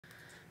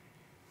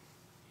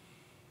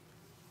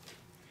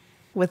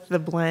with The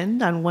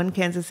Blend on One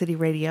Kansas City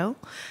Radio.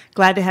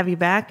 Glad to have you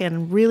back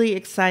and really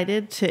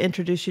excited to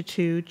introduce you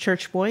to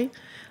Church Boi.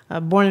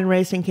 Born and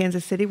raised in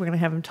Kansas City. We're going to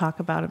have him talk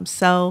about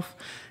himself,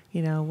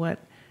 you know,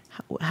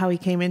 how he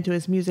came into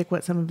his music,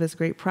 what some of his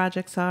great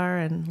projects are,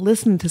 and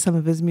listen to some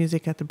of his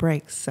music at the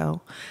breaks.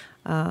 So,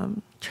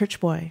 Church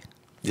Boi.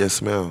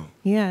 Yes, ma'am.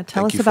 Yeah,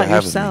 tell us about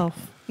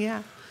yourself.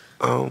 Yeah.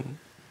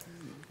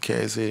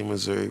 Kansas City,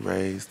 Missouri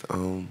raised,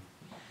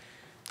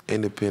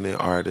 independent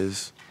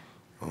artist,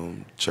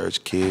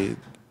 church kid,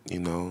 you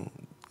know,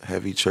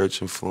 heavy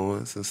church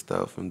influence and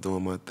stuff, and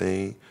doing my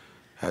thing.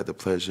 Had the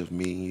pleasure of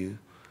meeting you,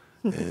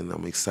 and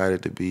I'm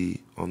excited to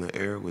be on the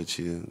air with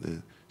you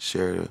to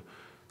share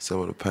some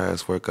of the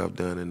past work I've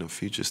done and the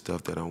future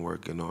stuff that I'm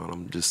working on.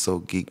 I'm just so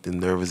geeked and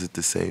nervous at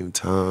the same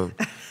time.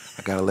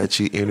 I gotta let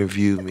you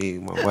interview me.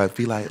 My wife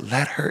be like,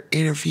 let her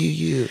interview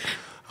you.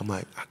 I'm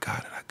like, I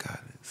got it.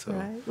 So,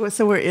 right. Well,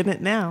 so we're in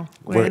it now.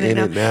 We're in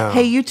it now.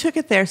 Hey, you took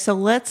it there. So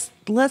let's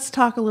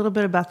talk a little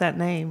bit about that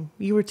name.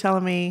 You were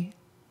telling me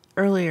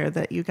earlier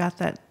that you got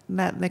that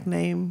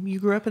nickname. You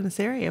grew up in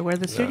this area. Where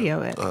the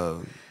studio is?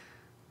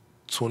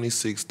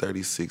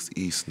 2636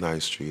 East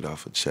 9th Street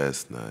off of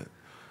Chestnut.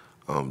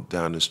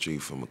 Down the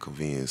street from a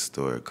convenience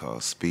store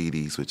called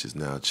Speedy's, which is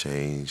now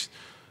changed,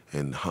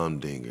 and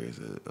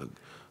Humdinger's,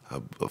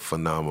 a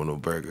phenomenal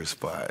burger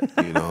spot,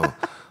 you know.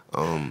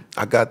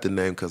 I got the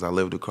name because I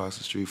lived across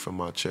the street from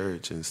my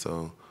church, and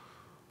so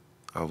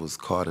I was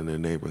caught in the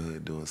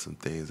neighborhood doing some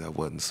things that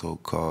wasn't so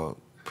called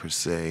per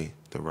se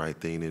the right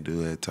thing to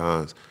do at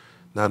times.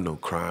 Not no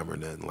crime or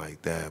nothing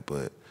like that,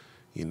 but,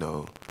 you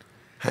know,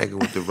 hanging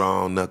with the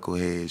wrong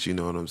knuckleheads, you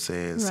know what I'm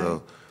saying? Right.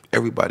 So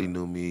everybody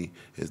knew me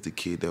as the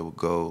kid that would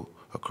go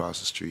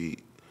across the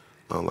street,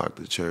 unlock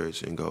the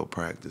church, and go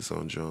practice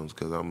on drums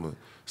because I'm a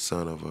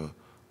son of a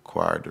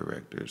choir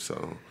director.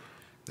 So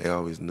they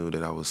always knew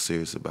that I was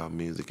serious about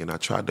music. And I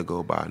tried to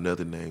go by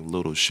another name,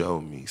 Little Show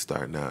Me,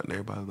 starting out. And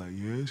everybody was like,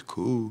 yeah, it's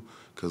cool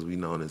because we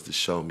known as the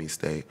Show Me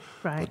State.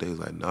 Right. But they was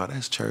like, no,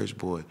 that's Church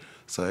Boi.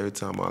 So every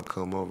time I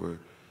come over,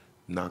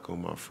 knock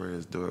on my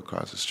friend's door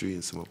across the street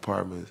in some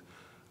apartments,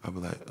 I'd be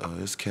like, oh,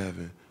 it's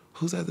Kevin.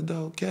 Who's at the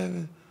door?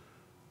 Kevin?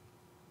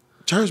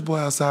 Church Boi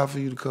outside for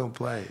you to come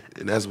play.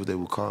 And that's what they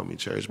would call me,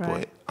 Church Boi.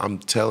 Right. I'm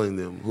telling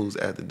them who's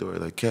at the door.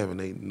 Like, Kevin,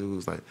 they knew. It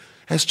was like,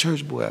 that's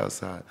Church Boi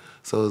outside.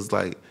 So it's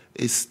like,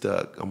 it's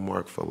stuck. I'm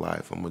marked for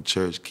life. I'm a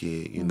church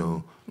kid, you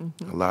know.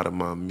 Mm-hmm. A lot of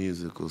my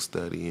musical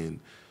study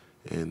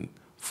and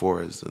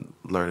for as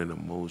learning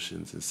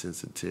emotions and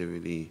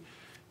sensitivity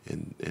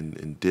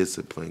and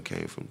discipline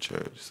came from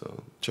church.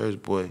 So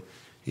Church Boi,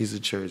 he's a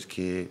church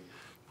kid,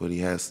 but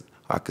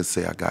I could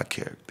say I got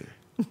character.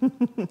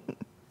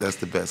 That's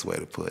the best way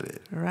to put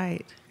it.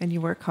 Right. And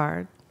you work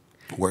hard.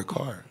 Work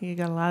hard. You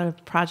got a lot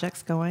of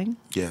projects going.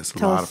 Yes, a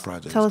lot of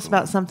projects. Tell us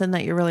about something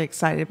that you're really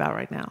excited about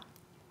right now.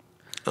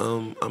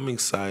 I'm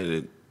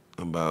excited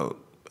about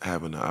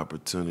having the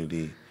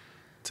opportunity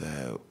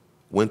to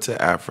went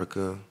to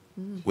Africa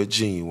with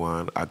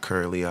Genuine. I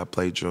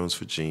play drums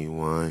for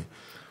Genuine.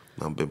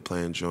 I've been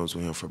playing drums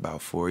with him for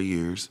about 4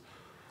 years.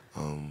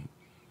 I'm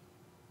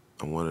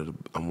one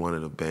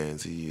of the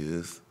bands he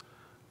is.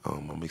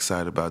 I'm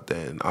excited about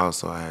that, and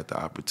also I had the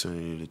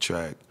opportunity to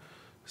track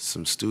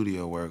some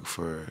studio work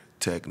for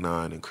Tech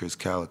Nine and Chris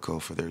Calico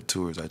for their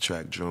tours. I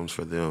tracked drums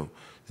for them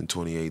in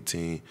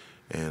 2018,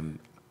 and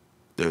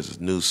there's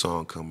a new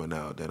song coming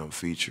out that I'm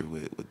featured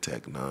with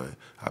Tech Nine.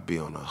 I'll be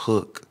on a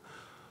hook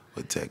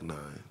with Tech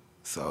Nine,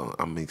 so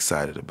I'm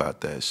excited about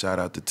that. Shout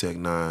out to Tech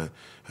Nine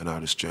and all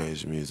the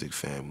Strange Music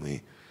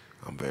family.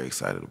 I'm very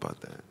excited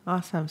about that.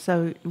 Awesome.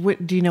 So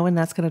do you know when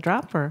that's going to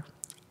drop, or?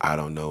 I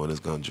don't know when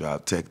it's going to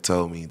drop. Tech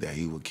told me that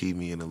he will keep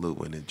me in the loop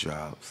when it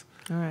drops.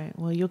 All right.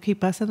 Well, you'll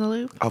keep us in the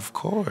loop? Of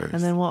course.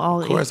 And then we'll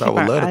all Of course, I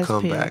would love to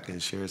come back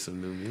and share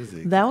some new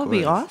music. That would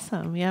be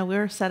awesome. Yeah,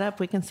 we're set up.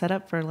 We can set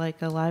up for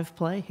like a live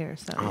play here.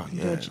 So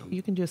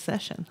you can do a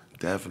session.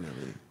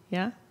 Definitely.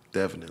 Yeah?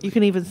 Definitely. You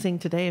can even sing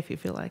today if you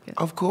feel like it.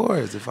 Of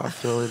course. If I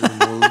feel it in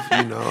the mood,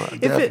 you know,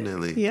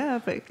 definitely.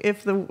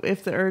 If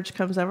the urge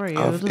comes over you,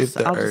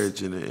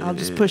 I'll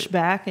just push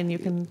back and you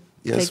can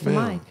take the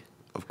mic.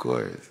 Of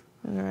course.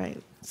 All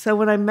right. So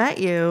when I met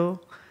you,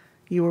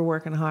 you were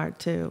working hard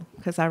too,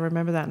 because I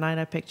remember that night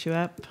I picked you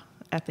up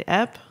at the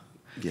EP.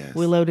 Yes.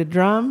 We loaded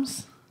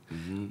drums.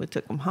 Mm-hmm. We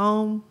took them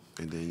home.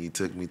 And then you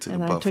took me to the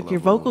Buffalo room. And I took your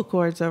vocal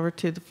cords over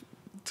to the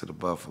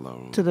Buffalo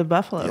room. To the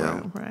Buffalo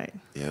room, right?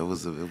 Yeah, it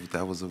was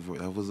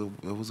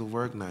a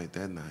work night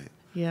that night.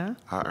 Yeah.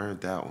 I earned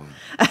that one.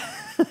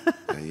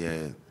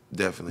 Yeah,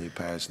 definitely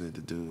passionate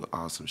to do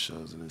awesome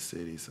shows in the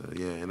city. So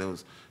yeah, and it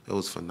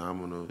was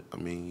phenomenal. I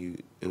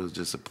mean, it was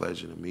just a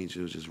pleasure to meet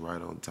you. It was just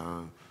right on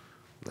time.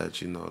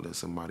 Let you know that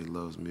somebody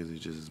loves music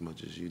just as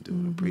much as you do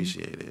and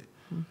appreciate it.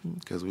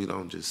 Because we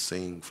don't just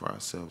sing for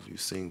ourselves. You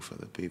sing for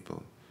the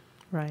people.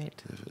 Right.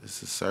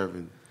 It's a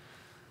servant.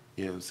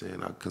 You know what I'm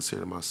saying? I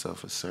consider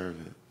myself a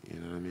servant. You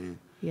know what I mean?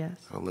 Yes.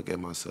 I don't look at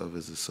myself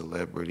as a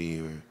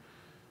celebrity or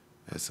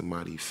as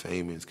somebody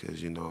famous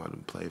because, you know, I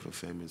done play for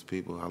famous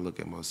people. I look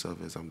at myself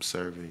as I'm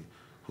serving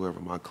whoever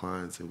my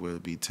clients are, whether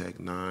it be Tech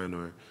Nine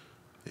or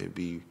It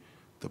be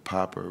the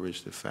popper,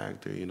 rich the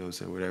factor, you know what I'm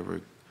saying?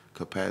 Whatever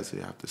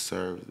capacity I have to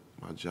serve,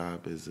 my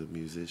job as a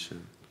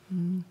musician.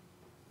 Mm-hmm.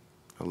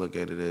 I look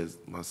at it as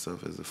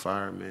myself as a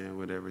fireman,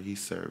 whatever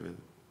he's serving.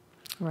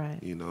 Right.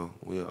 You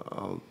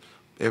know,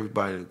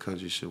 everybody in the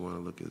country should want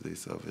to look at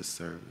themselves as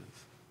servants.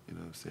 You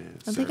know what I'm saying?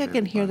 I think I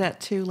can hear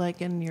that too,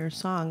 like in your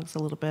songs a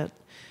little bit,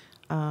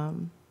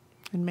 and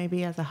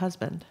maybe as a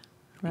husband,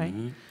 right?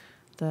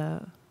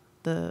 Mm-hmm.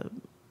 The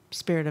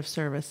spirit of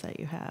service that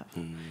you have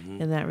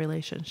Mm-hmm. in that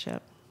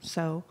relationship.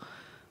 So,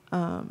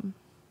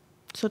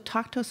 so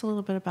talk to us a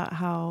little bit about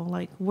how,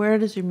 like, where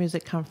does your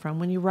music come from?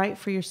 When you write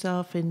for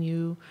yourself and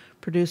you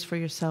produce for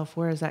yourself,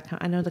 where does that come?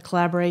 I know the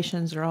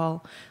collaborations are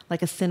all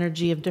like a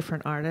synergy of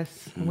different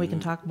artists, and we can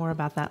talk more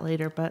about that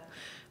later. But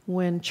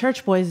when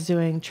Church Boi is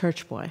doing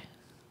Church Boi,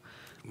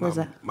 where's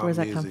that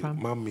come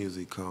from? My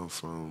music comes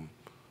from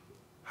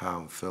how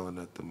I'm feeling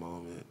at the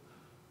moment.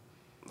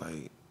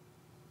 Like,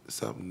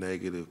 something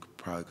negative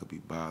probably could be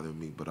bothering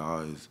me, but I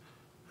always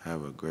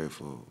have a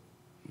grateful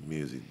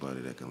music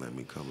buddy that can let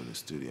me come in the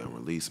studio and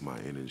release my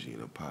energy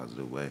in a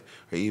positive way,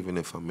 or even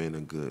if I'm in a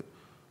good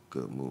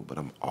mood. But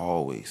I'm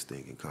always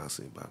thinking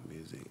constantly about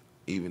music.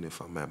 Even if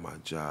I'm at my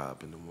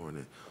job in the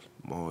morning,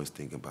 I'm always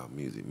thinking about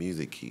music.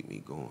 Music keep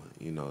me going.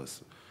 You know,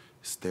 it's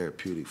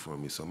therapeutic for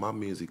me. So my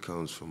music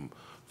comes from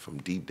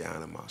deep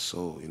down in my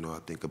soul. You know, I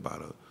think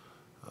about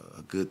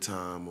a good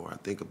time, or I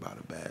think about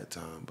a bad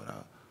time,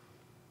 but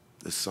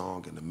the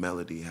song and the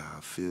melody, how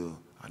I feel,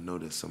 I know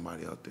that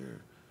somebody out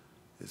there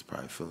is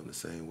probably feeling the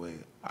same way.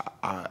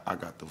 I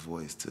got the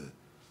voice to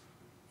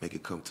make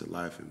it come to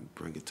life and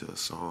bring it to a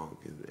song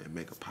and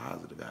make a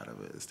positive out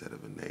of it instead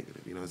of a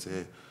negative. You know what I'm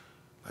saying?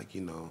 Like,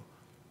 you know,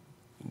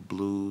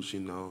 blues, you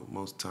know,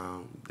 most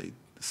time the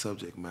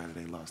subject matter,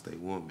 they lost their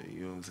woman.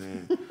 You know what I'm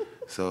saying?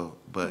 So,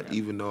 but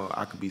even though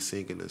I could be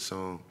singing a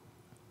song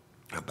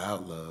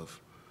about love,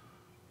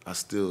 I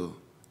still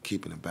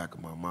keep in the back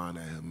of my mind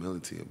that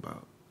humility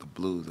about the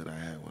blues that I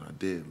had when I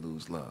did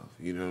lose love.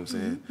 You know what I'm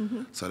saying?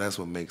 Mm-hmm. So that's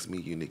what makes me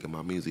unique. And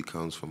my music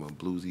comes from a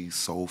bluesy,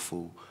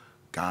 soulful,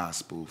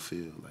 gospel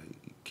feel. Like,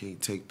 you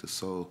can't take the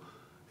soul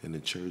and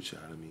the church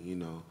out of me, you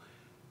know.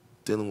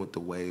 Dealing with the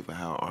wave of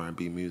how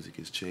R&B music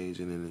is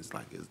changing, and it's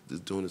like it's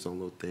doing its own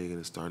little thing, and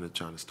it's trying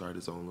to start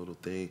its own little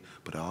thing,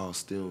 but it all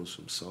stems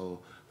from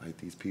soul. Like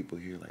these people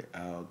here, like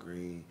Al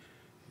Green,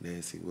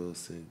 Nancy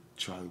Wilson,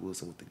 Charlie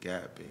Wilson with the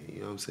Gap Band,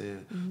 you know what I'm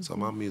saying? Mm-hmm. So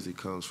my music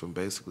comes from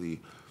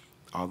basically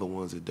all the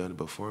ones that done it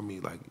before me,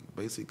 like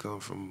basically come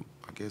from,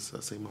 I guess I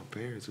say my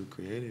parents who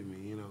created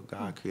me, you know,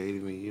 God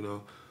created me, you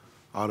know,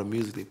 all the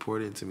music they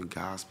poured into me,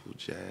 gospel,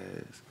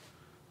 jazz,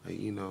 like,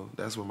 you know,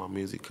 that's where my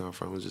music comes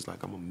from. It's just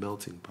like I'm a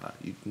melting pot.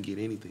 You can get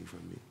anything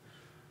from me.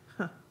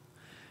 Huh.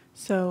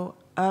 So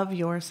of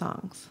your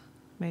songs,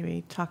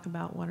 maybe talk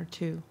about one or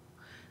two.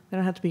 They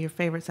don't have to be your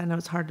favorites. I know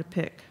it's hard to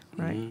pick,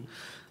 right? Mm-hmm.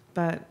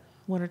 But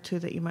one or two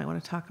that you might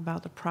want to talk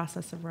about, the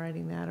process of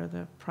writing that, or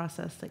the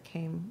process that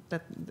came,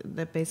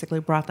 that basically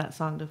brought that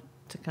song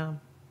to come.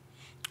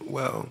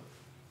 Well,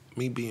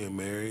 me being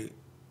married,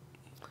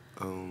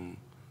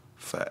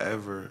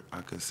 forever,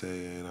 I could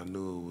say, and I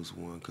knew it was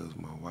one because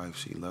my wife,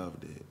 she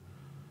loved it.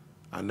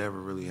 I never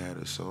really had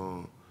a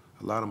song.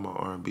 A lot of my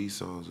R&B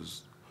songs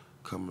was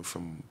coming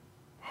from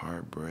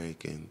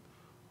heartbreak and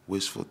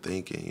wishful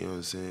thinking, you know what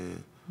I'm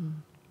saying,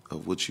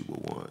 of what you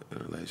would want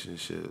in a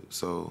relationship.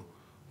 So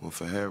when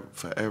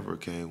Forever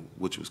came,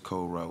 which was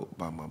co-wrote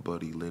by my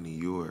buddy Lenny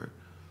Ewer,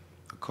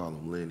 I call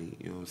him Lenny,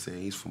 you know what I'm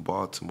saying? He's from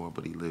Baltimore,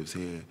 but he lives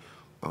here.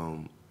 I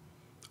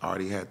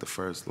already had the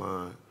first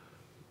line,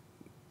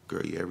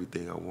 girl, you're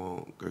everything I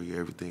want, girl, you're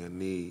everything I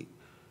need.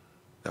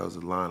 That was a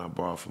line I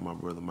borrowed from my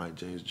brother Mike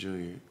James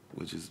Jr.,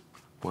 which is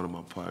one of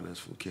my partners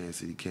from Kansas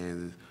City,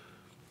 Kansas.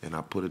 And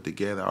I put it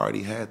together. I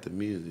already had the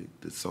music,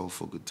 the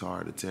soulful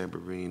guitar, the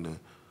tambourine,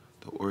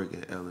 the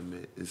organ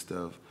element and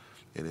stuff.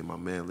 And then my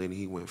man Lenny,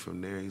 he went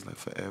from there. He's like,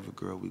 forever,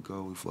 girl, we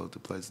go. We float to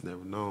places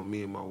never known.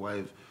 Me and my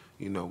wife,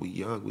 you know, we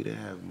young. We didn't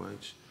have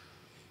much.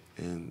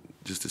 And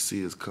just to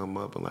see us come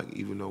up and, like,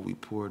 even though we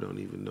poor, don't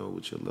even know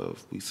what your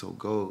love, we so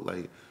gold.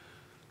 Like,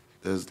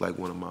 that's like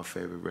one of my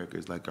favorite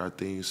records, like our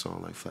theme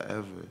song, like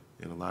Forever.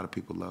 And a lot of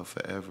people love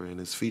Forever. And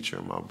it's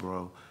featuring my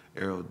bro,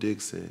 Errol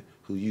Dixon,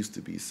 who used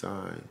to be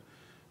signed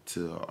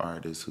to an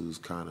artist who's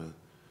kind of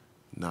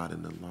not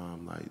in the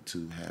limelight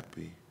too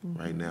happy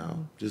right now.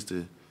 Just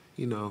to,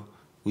 you know,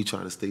 we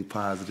trying to stay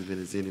positive in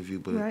this interview.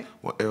 But Right.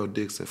 Well, Errol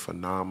Dixon,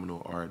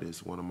 phenomenal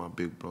artist, one of my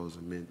big bros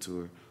and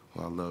mentor,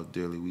 who I love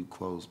dearly. We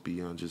close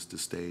beyond just the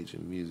stage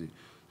and music.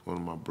 One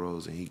of my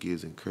bros, and he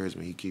gives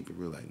encouragement. He keep it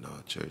real, like,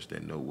 nah, church,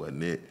 that no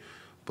wasn't it.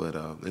 But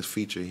let's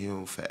feature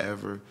him.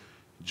 Forever,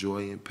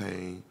 Joy and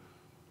Pain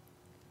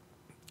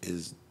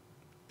is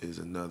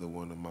another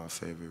one of my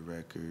favorite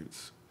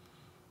records.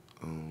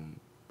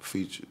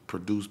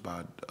 Produced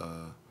by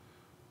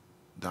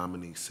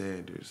Dominique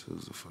Sanders,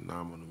 who's a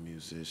phenomenal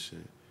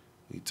musician.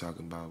 We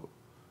talking about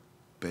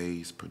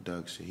bass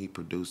production. He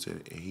produced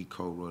it and he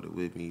co-wrote it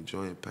with me.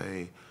 Joy and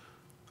Pain,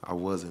 I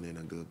wasn't in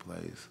a good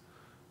place.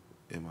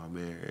 in my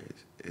marriage.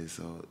 And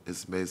so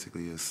it's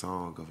basically a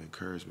song of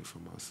encouragement for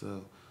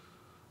myself.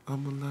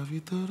 I'ma love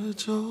you through the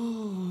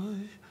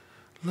joy,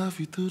 love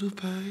you through the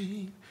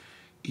pain.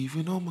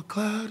 Even on my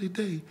cloudy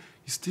day, you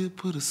still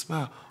put a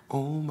smile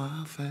on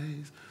my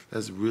face.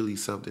 That's really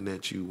something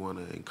that you want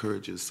to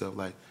encourage yourself.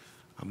 Like,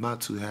 I'm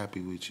not too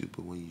happy with you,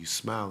 but when you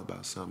smile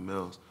about something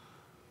else,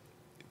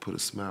 you put a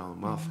smile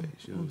on my face.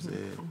 You know what I'm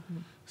saying?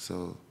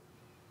 So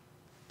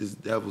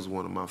that was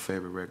one of my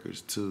favorite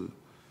records, too.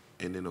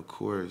 And then, of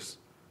course,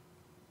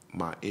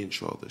 my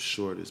intro, the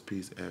shortest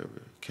piece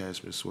ever,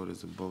 Cashmere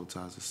Sweaters and Bow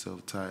Ties, is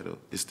self-titled.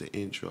 It's the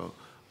intro.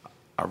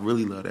 I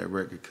really love that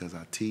record because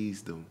I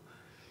teased them.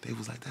 They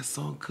was like, that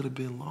song could have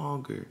been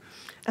longer.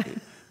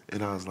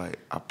 And I was like,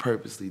 I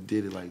purposely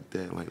did it like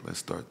that, like, let's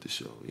start the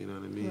show, you know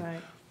what I mean?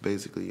 Right.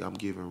 Basically, I'm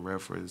giving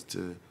reference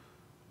to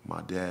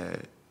my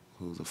dad,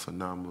 who's a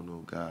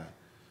phenomenal guy,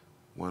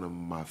 one of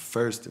my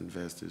first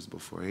investors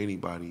before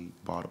anybody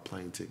bought a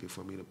plane ticket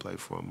for me to play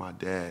for him. My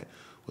dad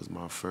was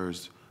my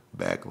first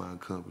backline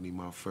company,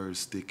 my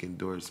first stick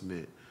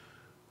endorsement.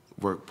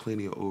 Worked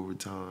plenty of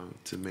overtime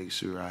to make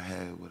sure I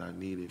had what I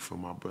needed for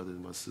my brother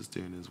and my sister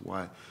and his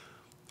wife.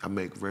 I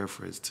make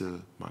reference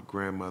to my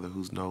grandmother,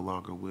 who's no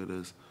longer with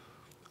us,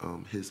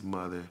 his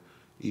mother,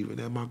 even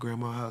at my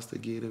grandma's house to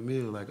get a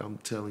meal. Like, I'm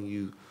telling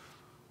you,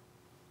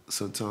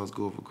 sometimes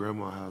go over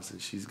grandma's house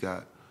and she's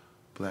got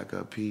black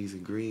eyed peas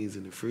and greens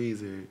in the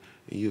freezer,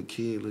 and you're a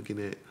kid looking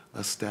at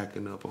us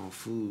stacking up on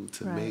food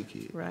to make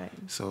it. Right.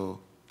 So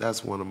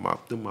that's one of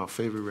my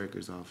favorite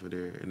records off of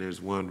there. And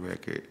there's one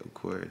record, of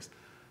course,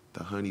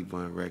 the Honey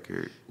Bun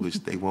record, which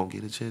they won't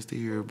get a chance to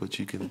hear, but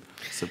you can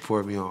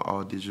support me on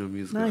all digital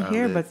music outlets. Not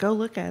here, but go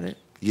look at it.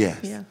 Yes.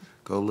 Yeah.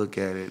 Go look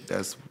at it.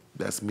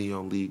 That's me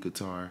on lead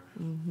guitar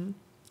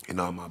and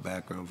all my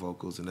background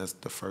vocals, and that's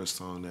the first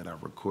song that I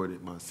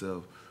recorded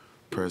myself,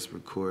 press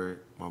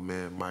record. My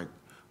man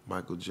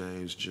Michael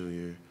James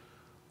Jr.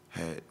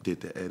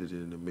 did the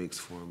editing and the mix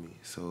for me.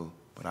 So,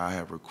 but I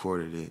have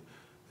recorded it,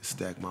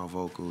 stacked my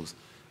vocals,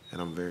 and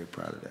I'm very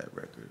proud of that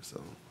record.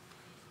 So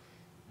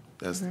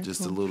that's very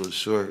just cool. a little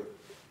short.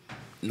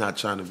 Not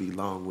trying to be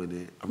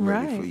long-winded. I'm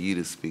ready for you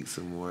to speak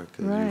some more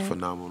because you're a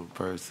phenomenal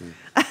person.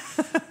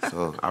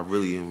 So I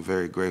really am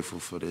very grateful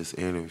for this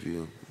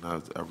interview.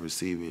 I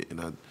receive it, and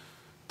I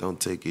don't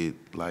take it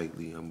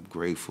lightly. I'm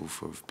grateful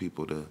for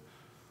people to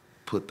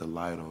put the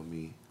light on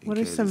me in What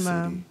are Kansas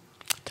some? City.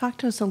 Talk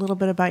to us a little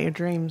bit about your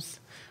dreams,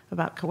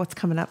 about what's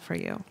coming up for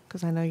you,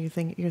 because I know you're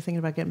thinking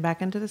about getting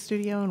back into the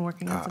studio and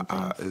working on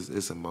some things.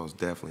 It's a most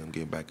definitely. I'm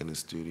getting back in the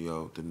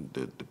studio.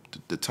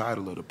 The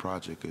title of the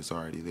project is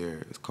already there.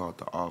 It's called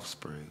The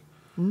Offspring.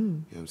 You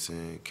know what I'm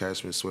saying?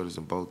 Cashmere Sweaters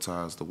and Bow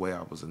Ties, the way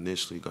I was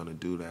initially going to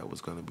do that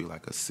was going to be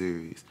like a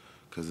series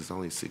because it's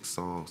only 6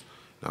 songs.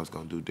 And I was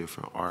going to do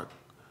different art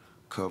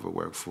cover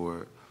work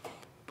for it.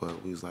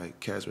 But we was like,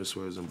 Cashmere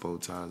Sweaters and Bow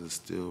Ties is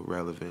still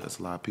relevant. There's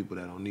a lot of people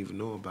that don't even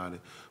know about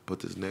it. But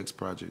this next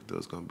project, though,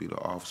 is going to be The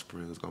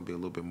Offspring. It's going to be a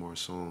little bit more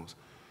songs.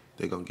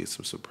 They're going to get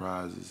some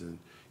surprises and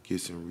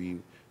get some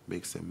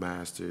remixed and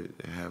mastered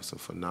and have some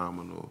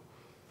phenomenal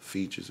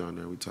features on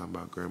there. We talking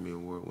about Grammy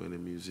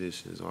Award-winning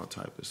musicians, all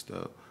type of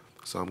stuff.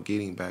 So I'm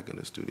getting back in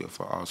the studio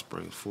for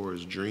Offspring. For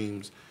his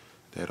dreams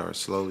that are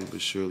slowly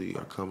but surely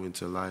are coming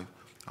to life,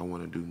 I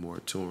want to do more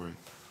touring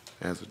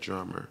as a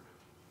drummer.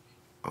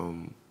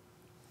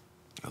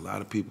 A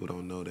lot of people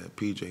don't know that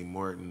P.J.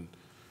 Martin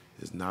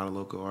is not a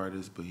local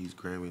artist, but he's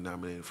Grammy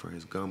nominated for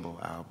his Gumbo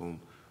album.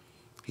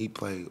 He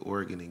played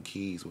organ and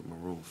keys with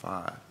Maroon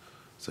 5.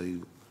 So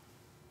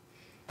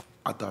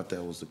I thought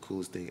that was the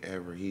coolest thing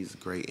ever. He's a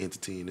great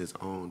entity in his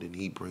own, and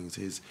he brings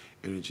his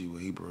energy,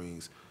 what he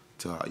brings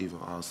to an even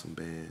awesome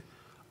band.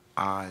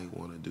 I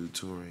want to do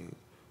touring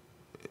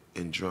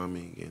and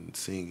drumming and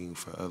singing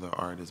for other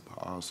artists,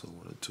 but I also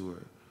want to tour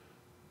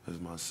as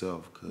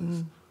myself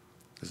because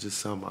it's just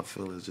something I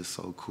feel is just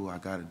so cool. I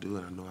got to do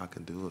it. I know I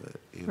can do it.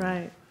 You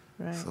know?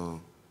 Right.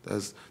 So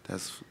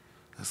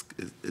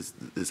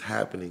it's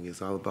happening.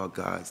 It's all about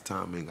God's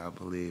timing, I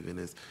believe, and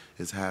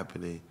it's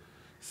happening.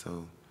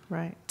 So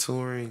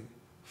touring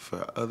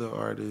for other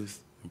artists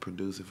and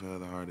producing for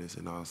other artists,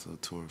 and also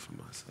touring for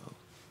myself.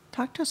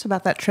 Talk to us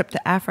about that trip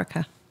to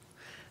Africa.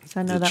 So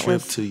I know the that trip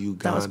was to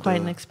Uganda, that was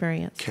quite an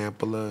experience.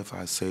 Kampala, if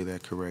I say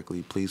that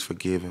correctly. Please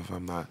forgive if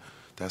I'm not.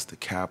 That's the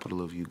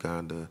capital of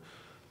Uganda.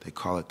 They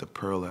call it the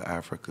Pearl of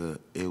Africa.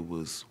 It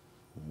was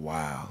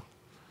wow.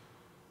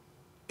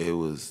 It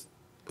was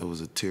a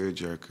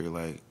tearjerker,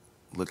 like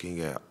looking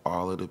at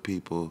all of the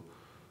people,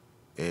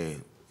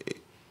 and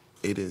it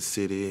didn't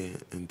sit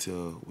in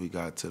until we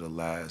got to the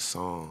last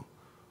song,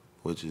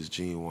 which is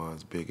Gene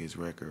Wan's biggest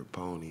record,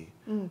 Pony.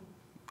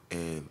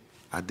 And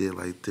I did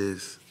like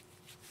this,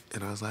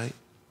 and I was like,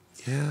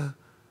 yeah,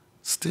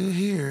 still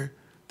here.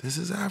 This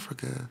is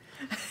Africa.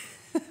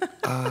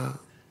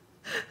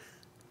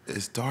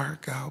 It's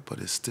dark out, but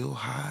it's still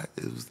hot.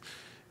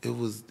 It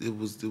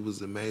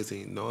was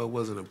amazing. No, it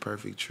wasn't a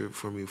perfect trip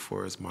for me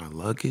for as my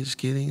luggage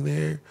getting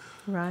there.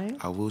 Right.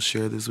 I will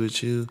share this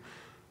with you.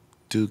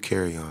 Do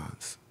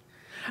carry-ons.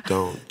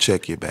 Don't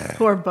check your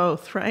bag. Or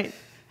both, right?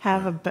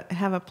 Have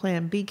a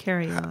plan B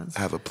carry-ons.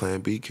 Have a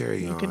plan B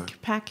carry You on. can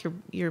pack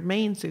your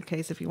main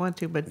suitcase if you want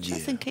to, but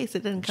just in case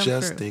it didn't come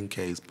just through. in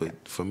case.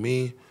 But for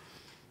me,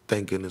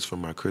 thank goodness for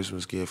my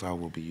Christmas gift, I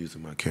will be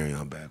using my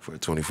carry-on bag for a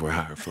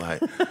 24-hour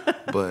flight.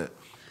 But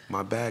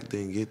my bag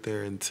didn't get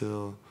there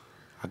until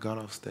I got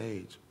off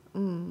stage.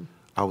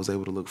 I was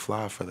able to look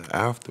fly for the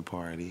after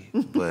party,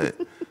 but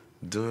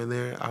during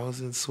there, I was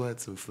in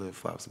sweats and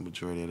flip-flops the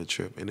majority of the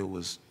trip, and it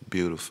was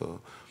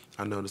beautiful.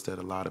 I noticed that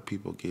a lot of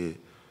people get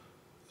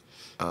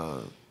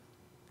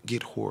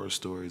horror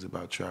stories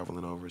about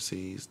traveling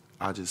overseas.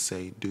 I just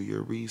say, do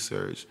your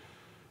research.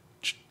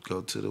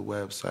 Go to the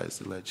websites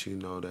to let you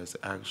know that's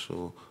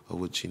actual of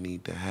what you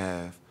need to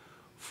have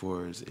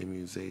for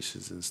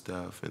immunizations and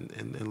stuff,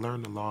 and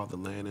learn the law of the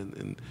land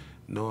and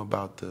know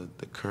about the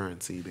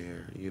currency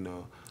there,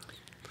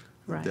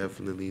 Right.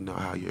 Definitely know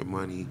how your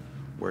money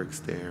works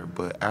there.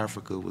 But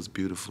Africa was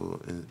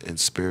beautiful and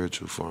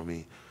spiritual for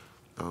me.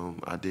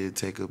 I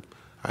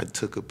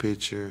took a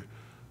picture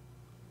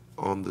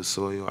on the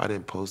soil. I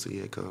didn't post it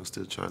yet because I'm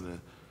still trying to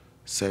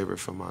savor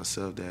for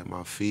myself that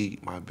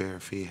my bare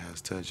feet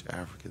has touched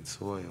African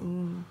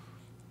soil.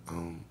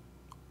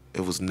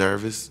 It was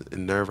nervous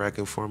and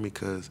nerve-wracking for me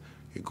because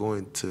you're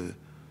going to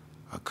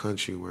a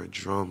country where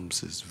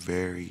drums is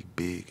very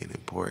big and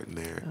important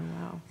there.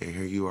 Oh, wow. And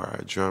here you are,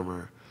 a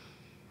drummer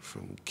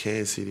from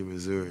Kansas City,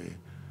 Missouri,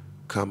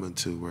 coming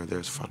to where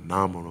there's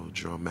phenomenal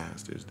drum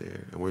masters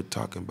there. And we're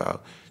talking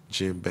about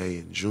djembe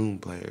and June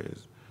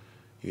players,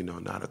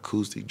 not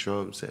acoustic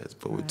drum sets,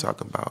 but we're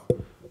talking about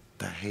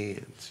the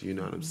hands, you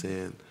know what I'm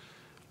saying?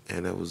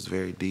 And it was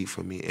very deep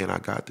for me. And I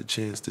got the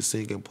chance to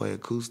sing and play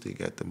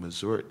acoustic at the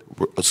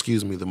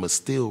the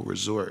Mastille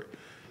Resort.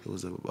 It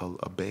was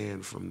a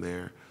band from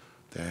there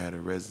that had a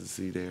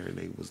residency there, and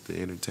they was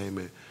the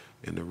entertainment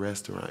in the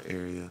restaurant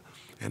area.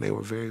 And they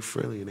were very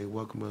friendly, and they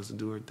welcomed us to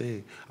do our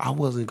thing. I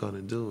wasn't going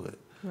to do it.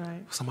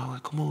 Right. Somebody was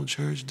like, come on,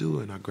 church, do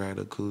it. And I grabbed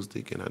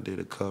acoustic, and I did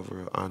a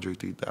cover of Andre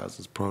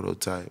 3000's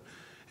Prototype.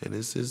 And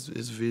it's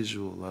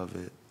visual of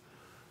it.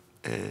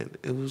 And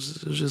it was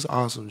just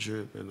awesome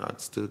trip, and I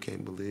still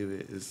can't believe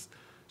it.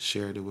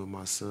 Shared it with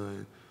my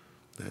son.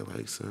 They're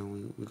like,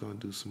 son, we're going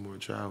to do some more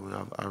traveling.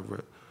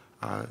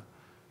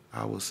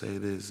 I will say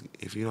this,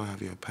 if you don't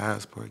have your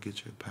passport,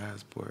 get your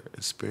passport.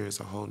 Experience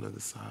a whole nother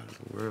side of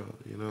the world,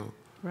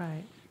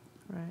 Right.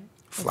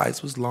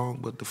 Flights was long,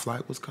 but the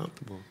flight was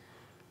comfortable.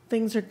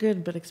 Things are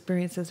good, but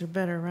experiences are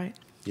better, right?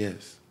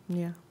 Yes.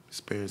 Yeah.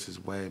 Experience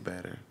is way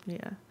better.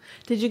 Yeah.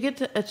 Did you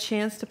get a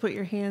chance to put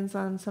your hands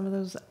on some of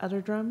those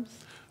other drums?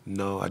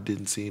 No, I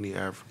didn't see any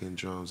African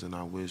drums, and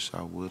I wish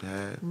I would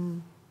have.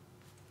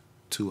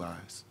 2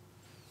 eyes.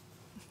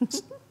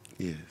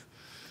 Yes.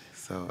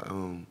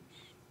 So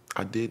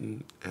I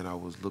didn't, and I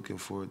was looking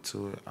forward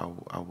to it.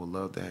 I would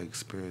love to have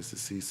experience to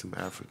see some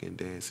African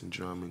dance and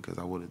drumming because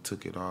I would have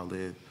took it all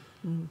in.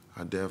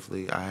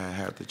 I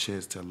had the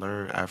chance to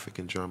learn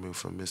African drumming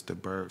from Mr.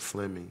 Bert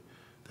Fleming.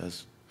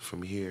 That's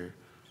from here.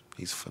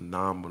 He's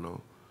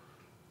phenomenal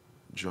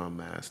drum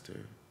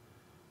master,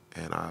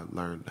 and I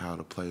learned how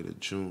to play the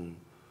June.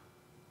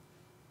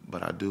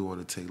 But I do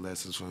want to take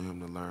lessons from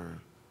him to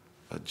learn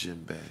a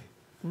djembe,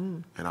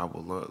 and I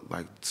would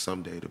like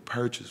someday to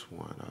purchase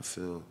one. I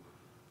feel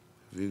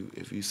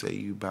if you say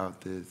you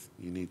about this,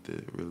 you need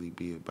to really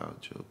be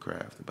about your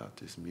craft, about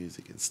this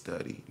music, and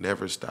study.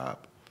 Never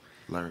stop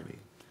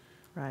learning.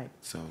 Right.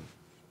 So,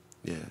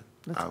 yeah,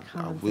 That's a I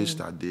common wished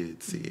thing. I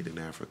did see it in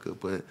Africa,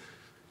 but.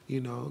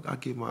 I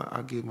get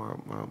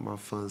my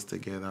funds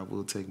together. I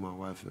will take my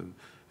wife and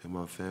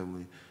my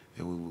family,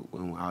 and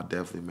I'll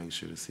definitely make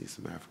sure to see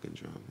some African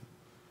drumming.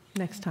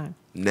 Next time.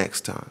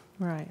 Next time.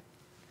 Right.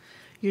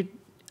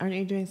 Are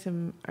you doing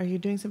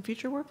some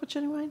future work with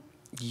Genuine?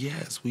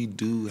 Yes, we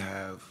do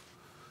have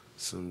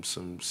some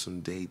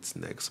dates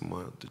next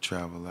month to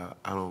travel out.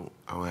 I don't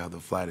have the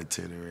flight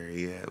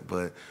itinerary yet,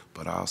 but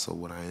also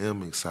what I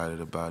am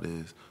excited about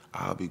is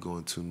I'll be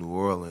going to New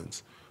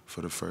Orleans for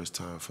the first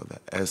time for the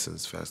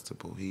Essence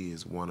Festival. He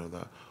is one of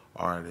the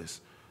artists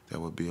that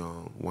will be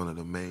on one of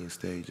the main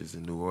stages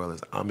in New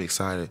Orleans. I'm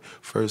excited.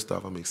 First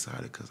off, I'm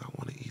excited because I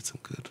want to eat some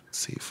good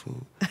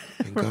seafood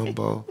and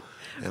gumbo.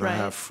 And I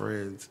have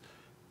friends,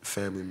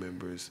 family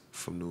members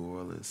from New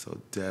Orleans, so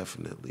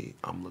definitely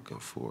I'm looking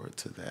forward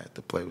to that,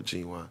 to play with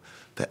Genuine.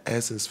 The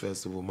Essence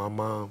Festival, my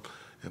mom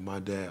and my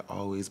dad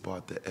always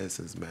bought the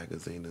Essence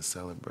magazine to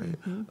celebrate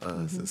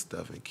us and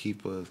stuff and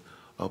keep us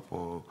up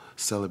on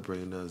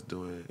celebrating us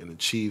doing and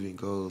achieving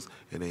goals.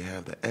 And they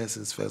have the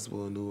Essence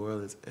Festival in New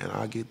Orleans, and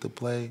I get to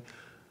play.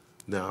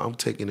 Now, I'm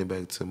taking it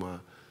back to my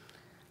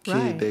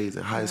kid days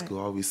in high school.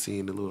 I always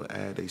seeing the little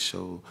ad they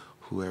show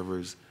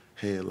whoever's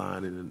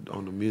headlining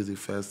on the music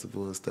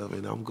festival and stuff,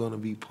 and I'm going to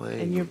be playing.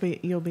 And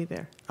you'll be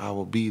there. I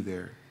will be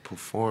there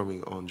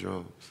performing on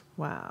drums.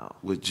 Wow.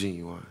 With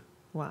Genuine.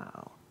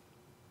 Wow.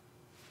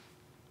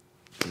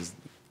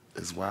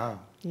 It's wild.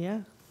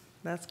 Yeah,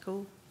 that's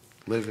cool.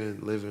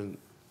 Living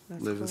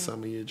Cool.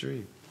 some of your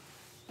dream.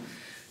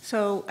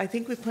 So I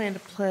think we plan to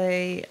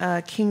play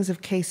Kings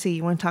of KC.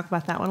 You want to talk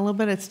about that one a little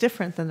bit? It's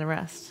different than the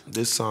rest.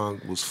 This song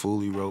was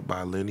fully wrote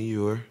by Lenny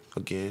Ure.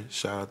 Again,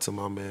 shout out to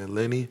my man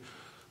Lenny.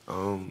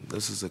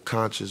 This is a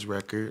conscious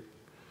record,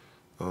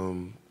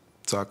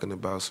 talking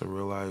about some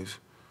real life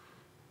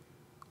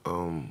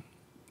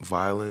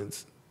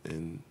violence,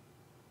 and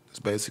it's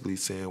basically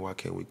saying, why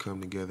can't we come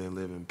together and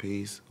live in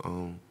peace?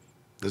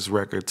 This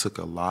record took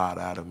a lot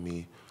out of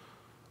me,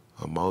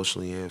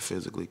 emotionally and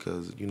physically,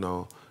 because, you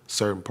know,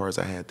 certain parts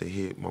I had to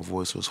hit. My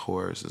voice was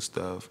hoarse and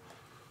stuff.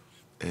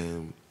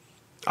 And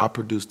I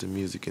produced the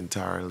music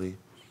entirely.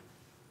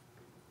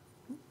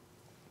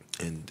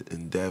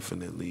 And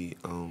definitely,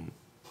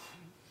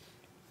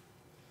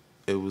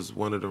 it was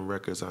one of the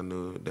records I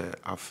knew that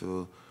I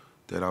feel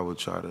that I would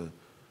try to,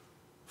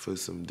 for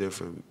some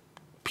different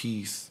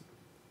peace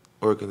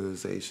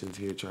organizations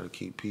here, try to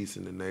keep peace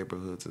in the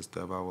neighborhoods and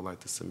stuff. I would like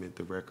to submit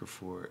the record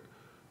for it,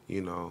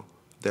 you know.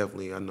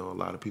 Definitely, I know a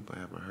lot of people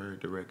haven't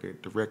heard the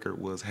record. The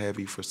record was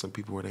heavy for some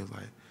people where they was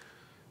like,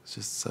 it's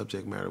just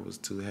subject matter was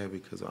too heavy,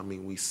 because, I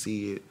mean, we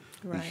see it,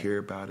 Right. we hear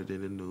about it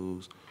in the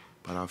news,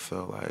 but I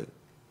felt like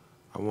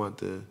I want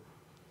to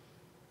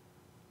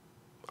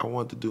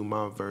do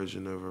my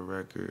version of a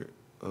record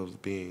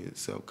of being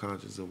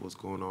self-conscious of what's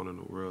going on in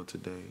the world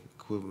today,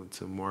 equivalent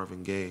to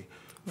Marvin Gaye,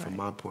 Right. from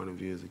my point of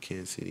view as a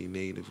Kansas City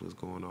native, what's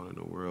going on in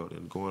the world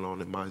and going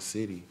on in my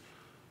city.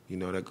 You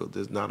know,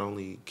 there's not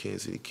only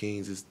Kansas City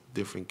Kings, it's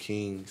different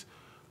kings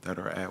that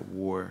are at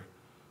war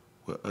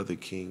with other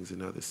kings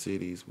in other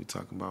cities. We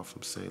talking about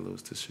from St.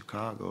 Louis to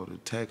Chicago to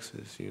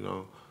Texas, you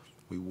know.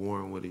 We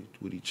warring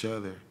with each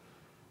other,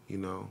 you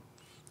know.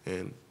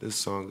 And this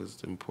song is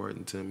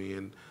important to me.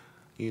 And,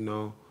 you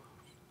know,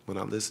 when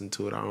I listen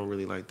to it, I don't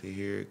really like to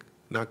hear it,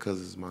 not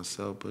because it's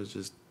myself, but it's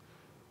just,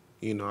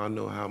 you know, I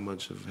know how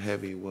much of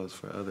heavy it was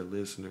for other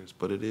listeners,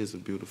 but it is a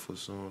beautiful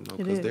song, though,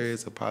 because there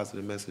is a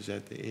positive message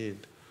at the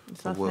end.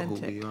 It's of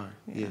authentic. Who we are.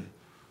 Yeah.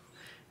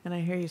 And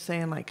I hear you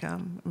saying, like, it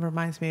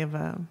reminds me of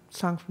a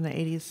song from the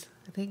 80s.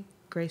 I think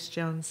Grace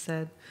Jones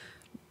said,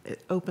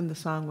 it opened the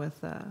song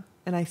with,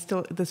 and I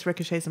still, this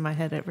ricochets in my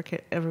head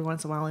every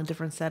once in a while in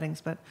different settings,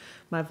 but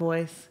my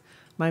voice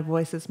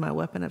is my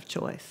weapon of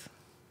choice.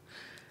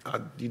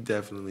 You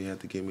definitely have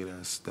to give me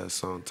that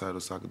song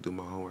title so I could do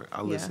my homework.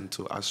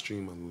 I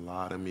stream a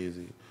lot of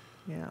music.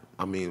 Yeah.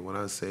 I mean, when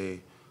I say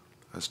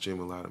I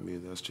stream a lot of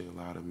music,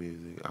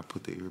 I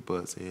put the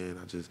earbuds in.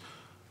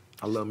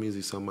 I love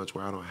music so much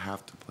where I don't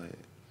have to play it.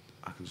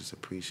 I can just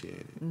appreciate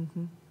it.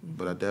 Mm-hmm, mm-hmm.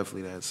 But I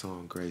definitely, that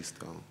song, Grace,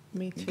 though.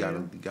 Me too.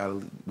 You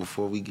gotta,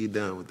 before we get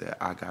done with that,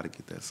 I gotta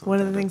get that song.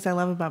 One of the things I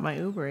love about my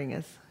Ubering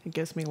is it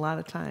gives me a lot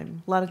of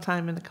time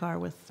in the car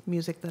with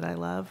music that I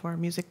love, or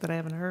music that I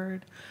haven't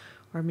heard,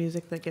 or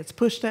music that gets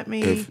pushed at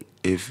me.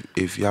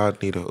 If y'all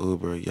need an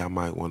Uber, y'all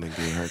might want to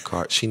get her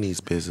car. She needs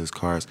business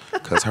cards,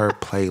 because her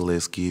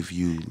playlist give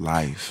you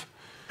life.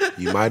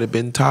 You might have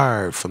been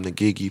tired from the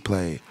gig you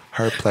played.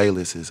 Her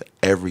playlist is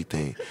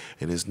everything,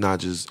 and it's not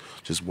just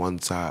one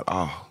side.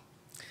 Oh,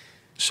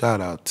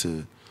 shout out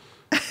to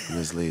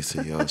Miss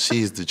Lisa, yo.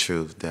 She's the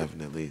truth,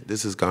 definitely.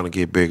 This is gonna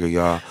get bigger,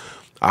 y'all.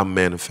 I'm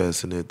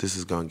manifesting it. This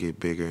is gonna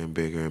get bigger and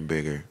bigger and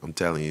bigger. I'm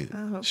telling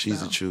you,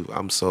 she's the truth.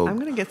 I'm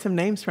gonna get some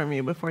names from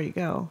you before you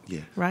go.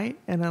 Yeah. Right,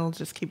 and it'll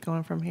just keep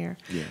going from here.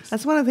 Yes.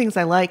 That's one of the things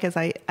I like. Is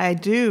I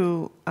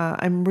do.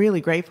 I'm really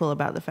grateful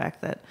about the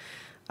fact that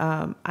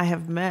I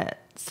have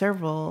met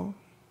several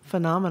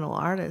phenomenal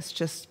artists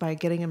just by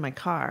getting in my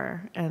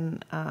car,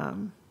 and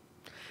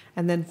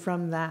then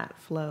from that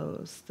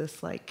flows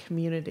this like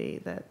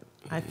community that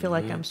I feel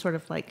like I'm sort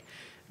of like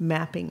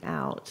mapping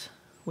out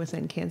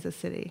within Kansas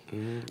City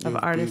of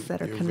artists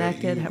that are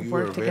connected, have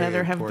worked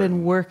together, have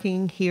been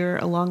working here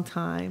a long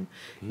time.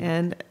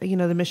 And, you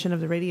know, the mission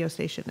of the radio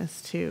station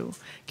is to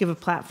give a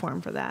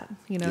platform for that,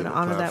 you know, to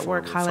honor that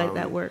work, highlight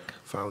that work.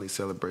 Finally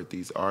celebrate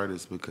these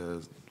artists,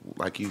 because,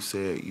 like you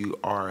said, you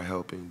are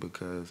helping,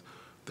 because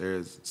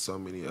there's so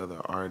many other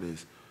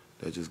artists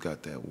that just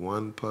got that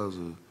one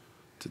puzzle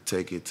to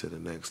take it to the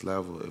next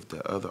level. If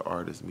the other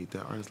artists meet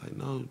that artist, like,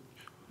 no,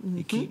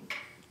 you keep,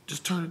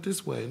 just turn it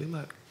this way. And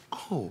they're like,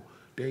 oh,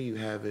 there you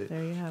have it.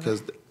 There you have it.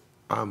 Because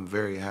I'm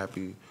very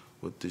happy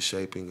with the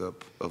shaping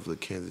up of the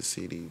Kansas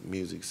City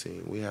music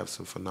scene. We have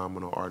some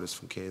phenomenal artists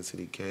from Kansas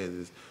City,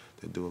 Kansas,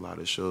 that do a lot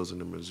of shows in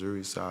the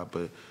Missouri side,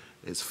 but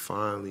it's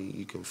finally,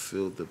 you can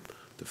feel the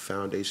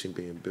foundation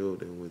being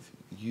built, and with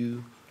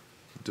you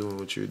doing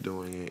what you're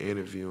doing and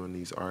interviewing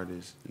these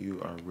artists,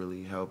 you are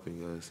really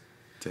helping us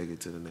take it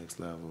to the next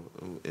level.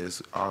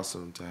 It's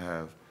awesome to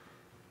have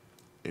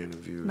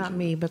interviewers. Not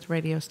me, but the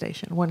radio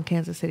station, One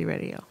Kansas City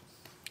Radio.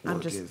 I'm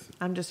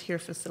just here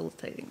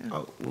facilitating.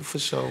 Oh, well, for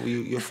sure.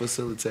 You're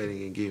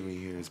facilitating and getting me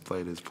here has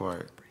played its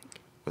part.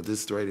 But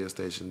this radio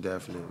station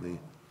definitely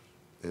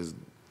is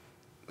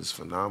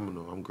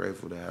phenomenal. I'm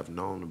grateful to have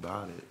known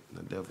about it, and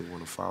I definitely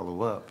want to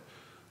follow up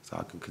so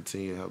I can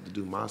continue to help to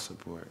do my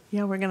support.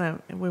 Yeah,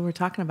 we were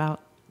talking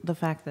about the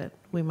fact that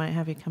we might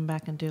have you come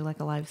back and do like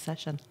a live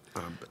session.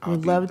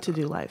 We'd love to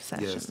do live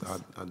sessions. Yes,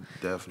 I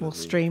definitely. We'll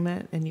stream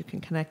it, and you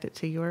can connect it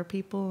to your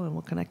people, and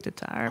we'll connect it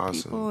to our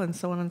people, and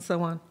so on and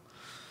so on.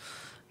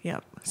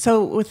 Yep.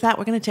 So with that,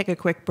 we're going to take a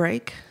quick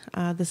break.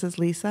 This is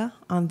Lisa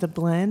on The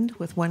Blend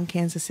with One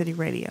Kansas City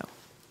Radio.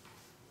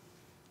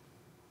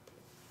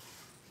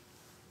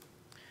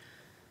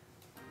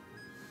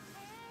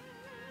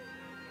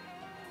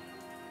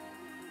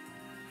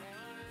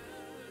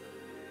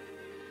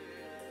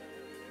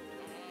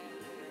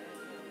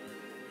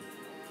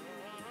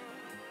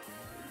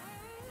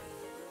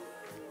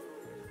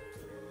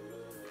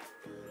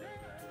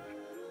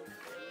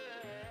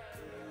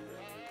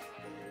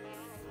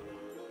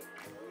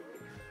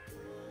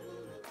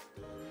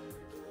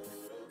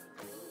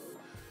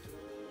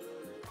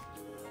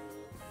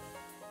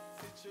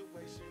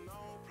 Situation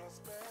on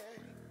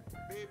prospect.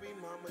 Baby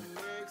mama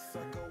next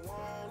sucker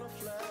wanna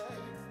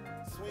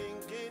flex. Swing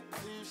it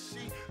till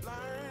she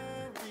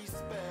learn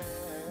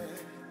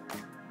respect.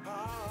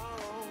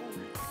 Oh,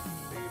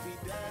 baby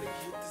daddy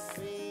hit the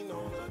scene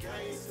on a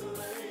gangster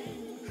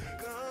lane.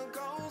 Gun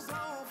goes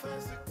off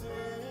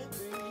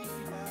accidentally,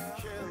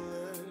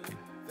 killing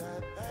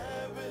that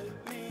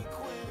Ebony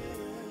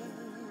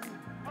Queen.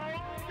 Oh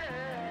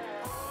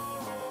yeah.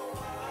 Oh,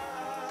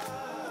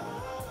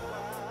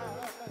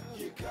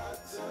 you got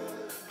to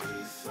be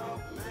so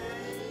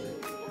mean,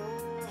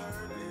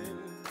 turn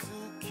into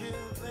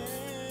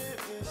killing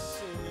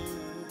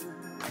machines.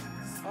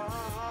 Oh,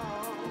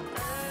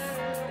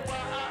 and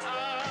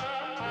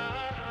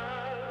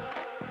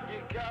you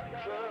got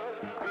to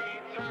be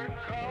turned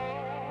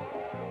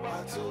cold. Why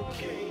two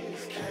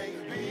kings can't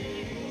be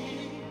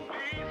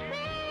peaceful?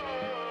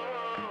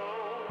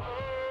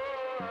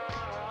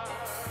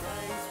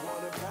 Gangs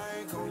wanna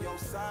bank on your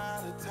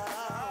side of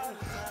town.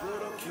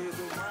 Little kids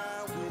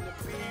around when the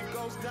beat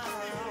goes down.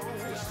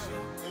 They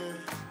shooting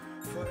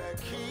for that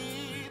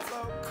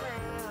kilo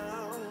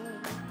crown.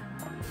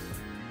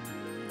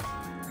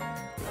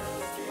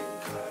 Girls getting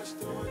clutched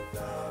doing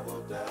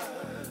double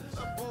dash. A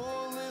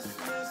bullets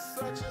miss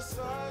such and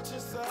such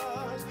and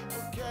such.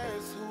 But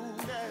guess who?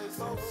 Guess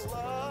those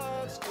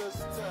slugs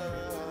just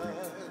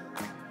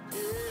touch.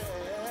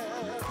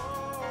 Yeah.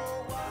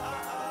 Oh, why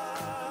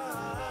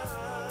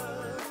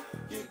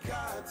you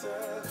got to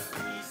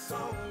be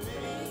so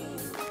mean?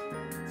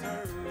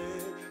 Turn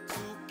it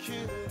to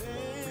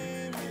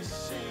killing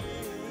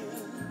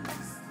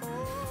machines. Oh,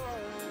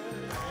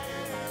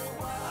 and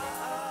why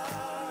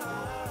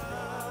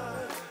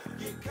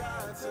you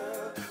got to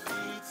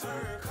be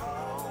turned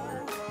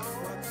cold?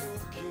 Why two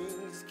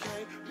kings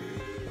can't be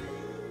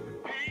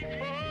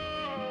peaceful?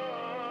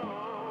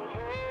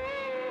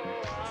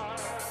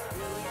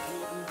 Billy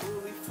getting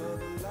bullied for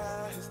the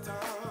last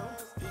time.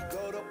 He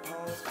go to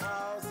Paul's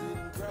closet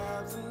and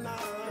grabs a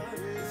knife.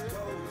 It's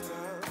go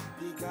time.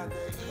 He got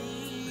that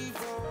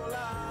evil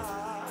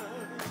eye.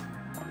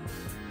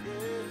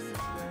 Yes,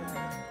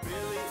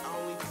 Billy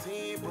only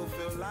 10 but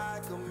feel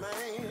like a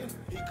man.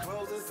 He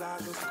closes his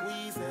eyes and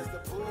squeeze as the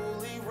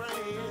bully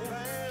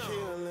ran,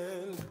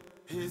 killing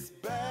his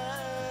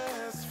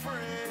best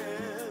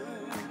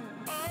friend.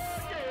 Oh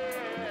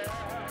yeah,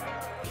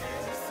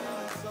 Kansas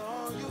City's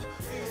on you.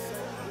 He's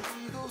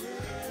illegal.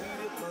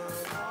 Needed my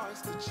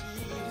hearts, the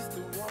cheese,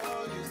 the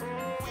warriors.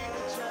 We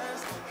the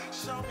just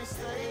show me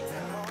state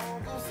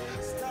moguls.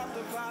 Stop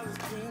the violence,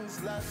 kings.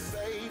 Let's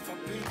save our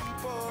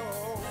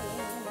people.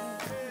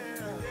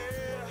 Yeah,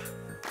 yeah,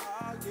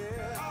 oh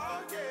yeah,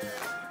 oh yeah,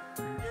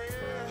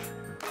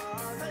 yeah. Oh,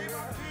 save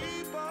our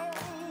people.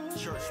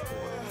 Church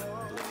boy,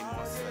 doing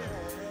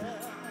myself.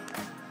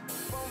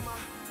 For my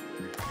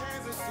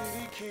Kansas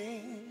City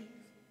Kings.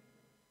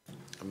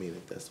 I mean,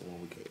 if that's the one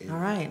we can end. All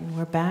right, and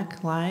we're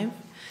back live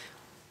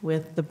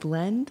with The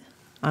Blend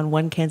on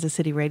One Kansas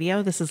City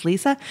Radio. This is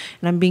Lisa,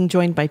 and I'm being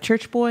joined by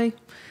Church Boi.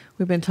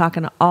 We've been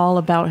talking all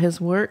about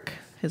his work,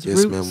 his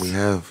roots. Yes, ma'am, we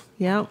have.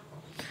 Yep.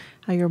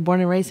 How you were born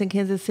and raised in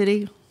Kansas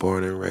City.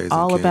 Born and raised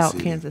all in Kansas about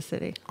City. Kansas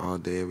City. All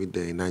day, every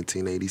day,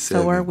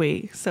 1987. So are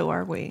we. So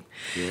are we.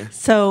 Yeah.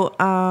 So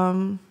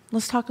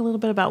let's talk a little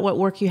bit about what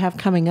work you have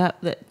coming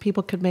up that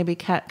people could maybe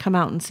come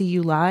out and see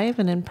you live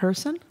and in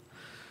person.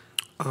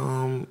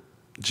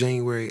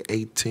 January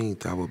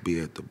 18th, I will be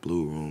at the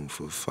Blue Room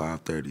for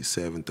 5:30,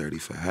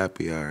 7:30 for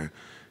happy hour.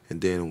 And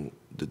then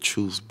the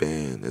Truth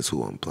Band is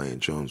who I'm playing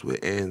drums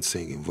with and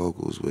singing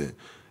vocals with.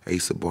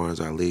 Asa Barnes,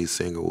 our lead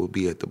singer, will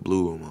be at the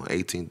Blue Room on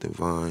 18th and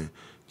Vine,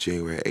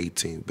 January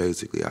 18th.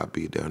 Basically, I'll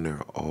be down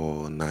there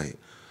all night.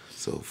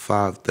 So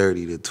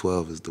 5:30 to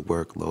 12 is the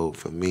workload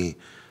for me.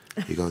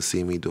 You're going to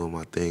see me doing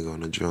my thing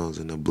on the drums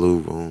in the Blue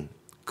Room.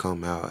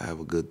 Come out, have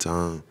a good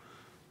time.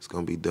 It's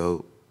going to be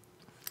dope.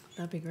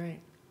 That'd be great.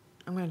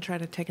 I'm going to try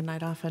to take a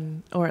night off,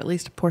 or at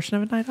least a portion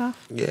of a night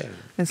off. Yeah.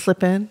 And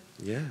slip in.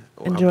 Yeah.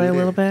 Enjoy a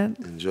little bit.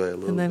 Enjoy a little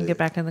bit. And then get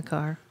back in the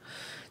car.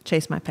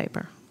 Chase my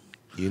paper.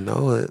 You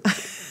know it.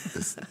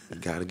 You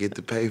got to get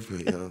the paper,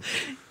 yo.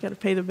 Got to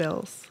pay the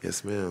bills.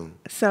 Yes, ma'am.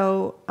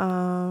 So,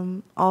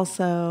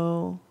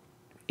 also,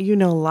 you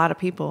know a lot of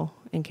people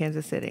in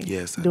Kansas City.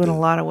 Yes, I doing do. a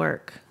lot of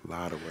work. A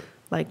lot of work.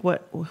 Like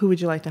who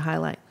would you like to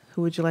highlight?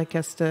 Who would you like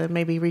us to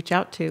maybe reach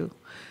out to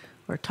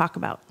or talk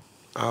about?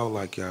 I would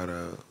like y'all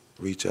to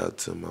reach out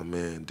to my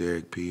man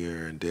Derek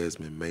Pierre and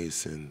Desmond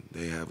Mason.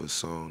 They have a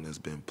song that's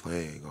been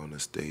playing on the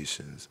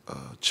stations,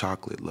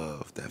 Chocolate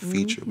Love, that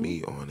featured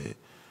me on it.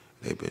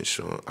 They've been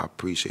showing, I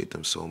appreciate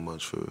them so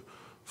much for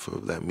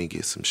letting me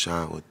get some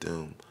shine with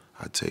them.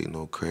 I take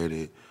no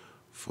credit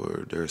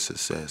for their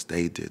success.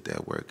 They did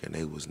that work, and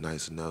they was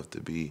nice enough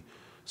to be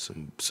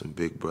some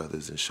big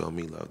brothers and show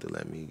me love to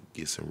let me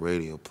get some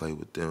radio play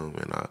with them.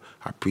 And I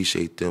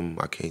appreciate them.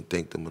 I can't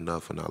thank them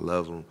enough, and I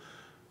love them.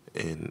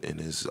 And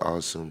it's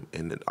awesome.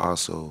 And then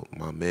also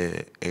my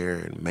man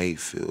Aaron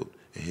Mayfield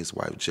and his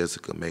wife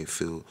Jessica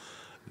Mayfield,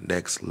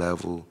 Next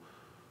Level.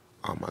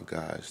 Oh my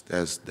gosh,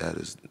 that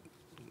is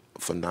a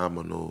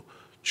phenomenal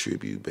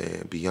tribute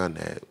band. Beyond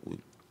that,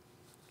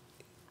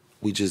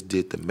 we just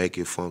did the Make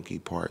It Funky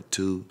Part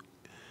 2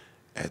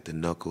 at the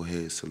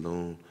Knucklehead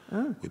Saloon.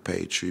 We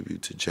paid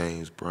tribute to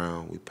James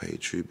Brown. We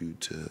paid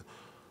tribute to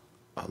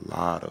a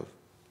lot of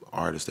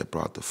artists that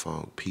brought the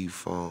funk,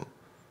 P-Funk.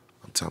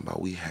 I'm talking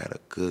about we had a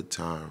good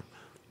time.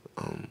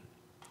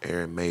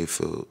 Aaron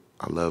Mayfield,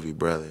 I love you,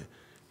 brother.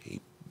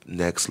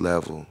 Next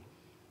Level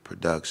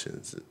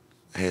Productions,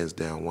 hands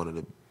down one of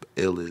the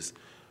illest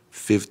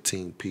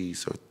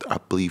 15-piece, or I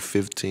believe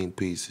 15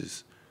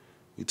 pieces.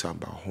 We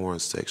talking about horn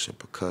section,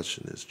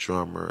 percussionist,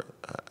 drummer,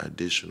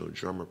 additional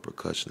drummer,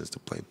 percussionist to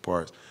play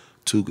parts,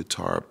 2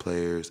 guitar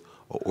players,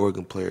 an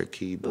organ player,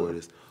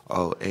 keyboardist,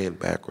 and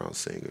background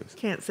singers.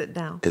 Can't sit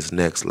down. It's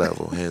next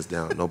level, hands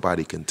down.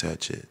 Nobody can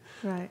touch it.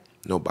 Right.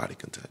 Nobody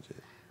can touch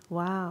it.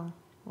 Wow.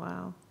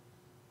 All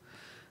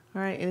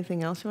right.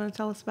 Anything else you want to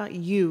tell us about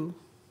you,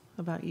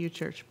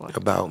 Church Boi?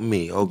 About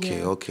me.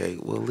 Okay.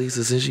 Well,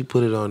 Lisa, since you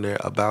put it on there,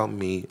 about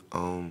me,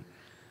 I'm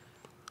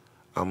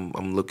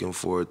looking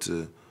forward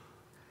to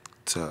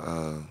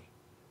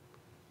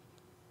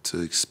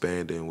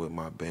expanding with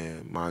my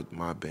band,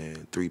 my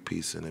band, 3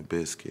 Piece and a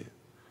Biscuit.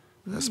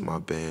 That's my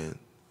band.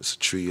 It's a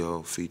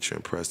trio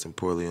featuring Preston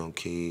Porley on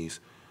keys,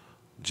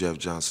 Jeff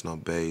Johnson on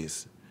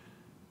bass,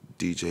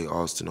 DJ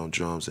Austin on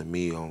drums, and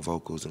me on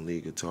vocals and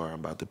lead guitar.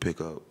 I'm about to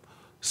pick up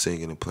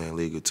singing and playing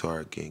lead guitar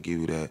again, give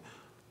you that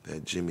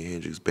Jimi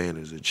Hendrix band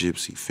is a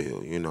gypsy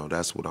feel. You know,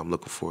 that's what I'm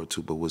looking forward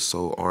to, but with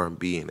soul,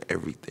 R&B, and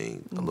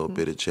everything, a little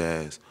bit of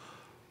jazz.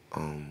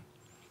 And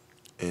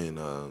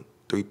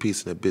 3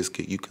 Piece and a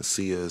Biscuit, you can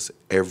see us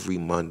every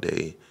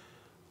Monday,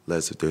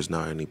 unless if there's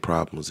not any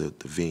problems at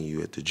the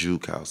venue at the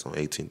Juke House on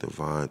 18th and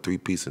Vine. 3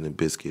 Piece and a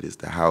Biscuit is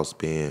the house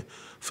band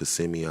for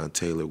Simeon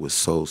Taylor with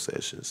soul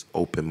sessions,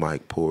 open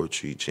mic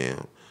poetry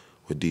jam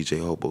with DJ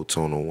Hobo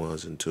Tone on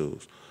 1s and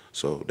 2s.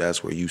 So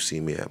that's where you see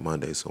me at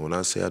Monday. So when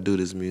I say I do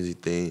this music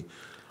thing,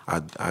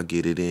 I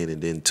get it in,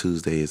 and then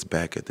Tuesday is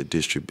back at the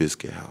District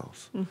Biscuit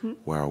House,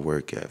 where I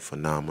work at.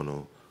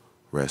 Phenomenal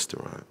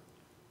restaurant.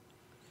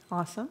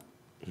 Awesome.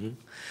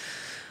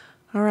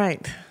 All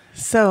right.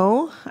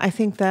 So I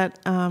think that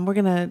we're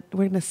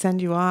gonna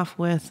send you off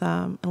with,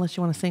 unless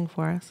you want to sing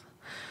for us,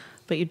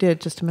 but you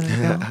did just a minute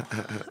ago.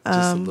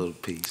 Just a little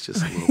piece.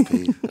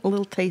 A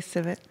little taste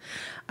of it.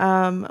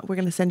 We're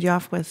gonna send you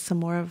off with some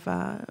more of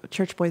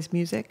Church Boi's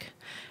music,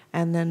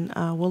 and then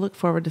we'll look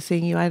forward to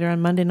seeing you either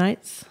on Monday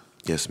nights.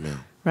 Yes,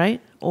 ma'am. Right?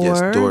 Or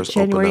yes, doors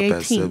January open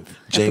up 18th.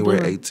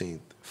 January 18th,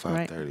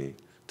 5:30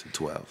 to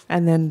 12.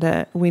 And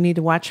then we need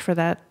to watch for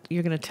that.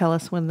 You're going to tell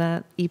us when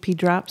that EP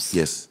drops?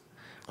 Yes.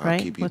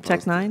 Right? Keep you With Tech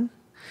posted. 9?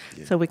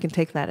 Yeah. So we can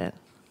take that in.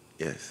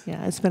 Yes.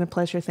 Yeah, it's been a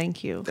pleasure.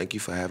 Thank you. Thank you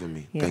for having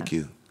me. Yeah. Thank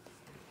you.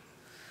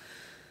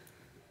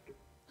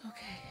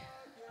 Okay.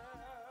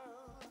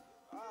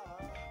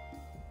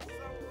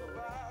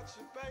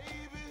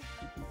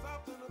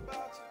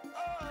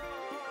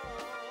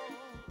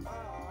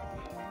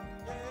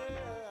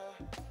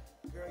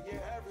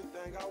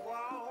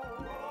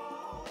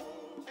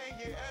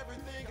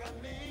 Everything I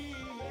need.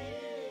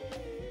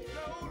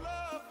 Your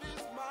love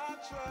is my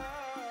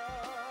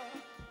drug,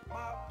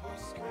 my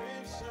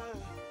prescription.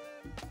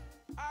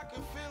 I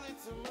can feel it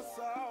to my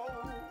soul,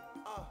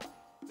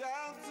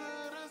 down to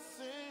the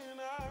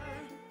center.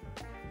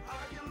 I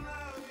can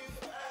love you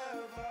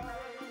forever,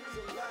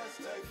 so let's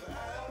stay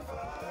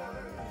forever.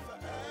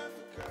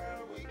 Forever,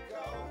 girl, we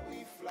go, we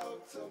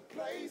float to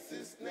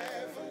places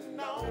never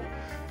known.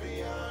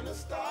 Beyond the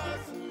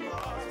stars and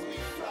Mars, we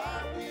fly,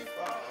 we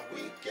fall.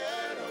 We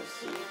ghetto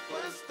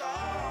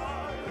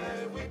superstar,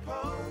 and we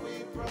poor, we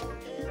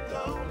broken,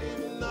 don't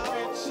even know.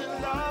 With your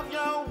love,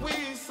 yo,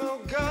 we so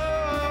good.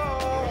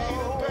 We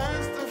the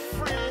best of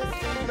friends,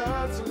 and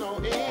love to no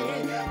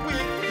end.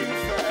 With you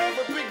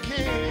forever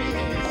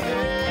begins,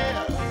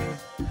 yeah.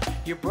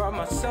 You brought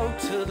my soul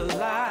to the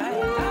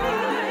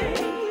light,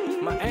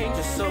 my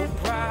angel so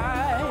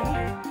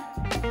bright.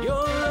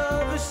 Your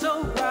love is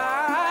so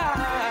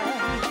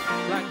right,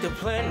 like the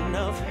plan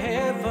of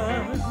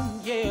heaven,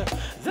 yeah.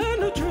 The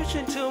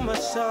nutrition to my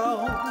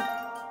soul.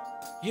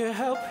 You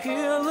help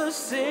heal a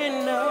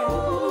sinner.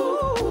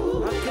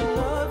 I can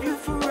love you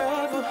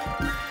forever,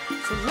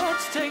 so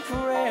let's take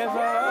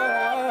forever.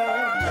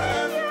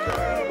 Every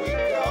girl we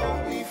go,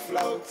 we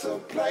float to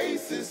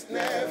places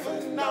never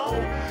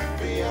known.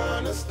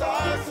 Beyond the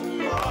stars and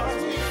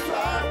Mars, we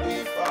fly, we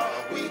fall,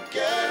 we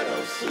get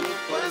up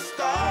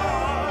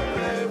superstar.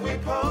 And we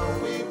poor,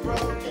 we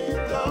broken,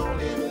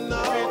 don't even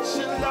know. With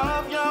your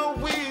love, yo,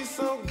 we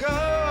so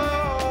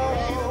good.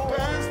 We the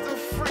best of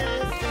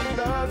friends and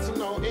love to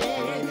no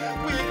end.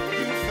 With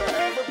you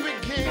forever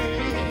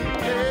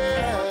begin.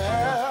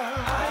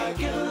 Yeah, I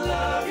can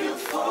love you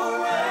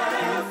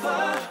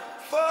forever.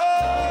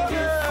 Love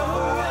you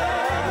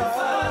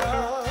forever.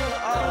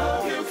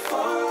 Love you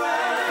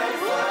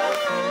forever.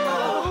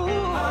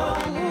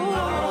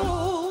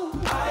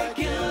 I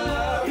can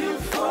love you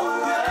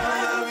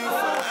forever.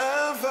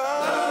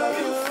 Love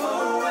you forever. Love you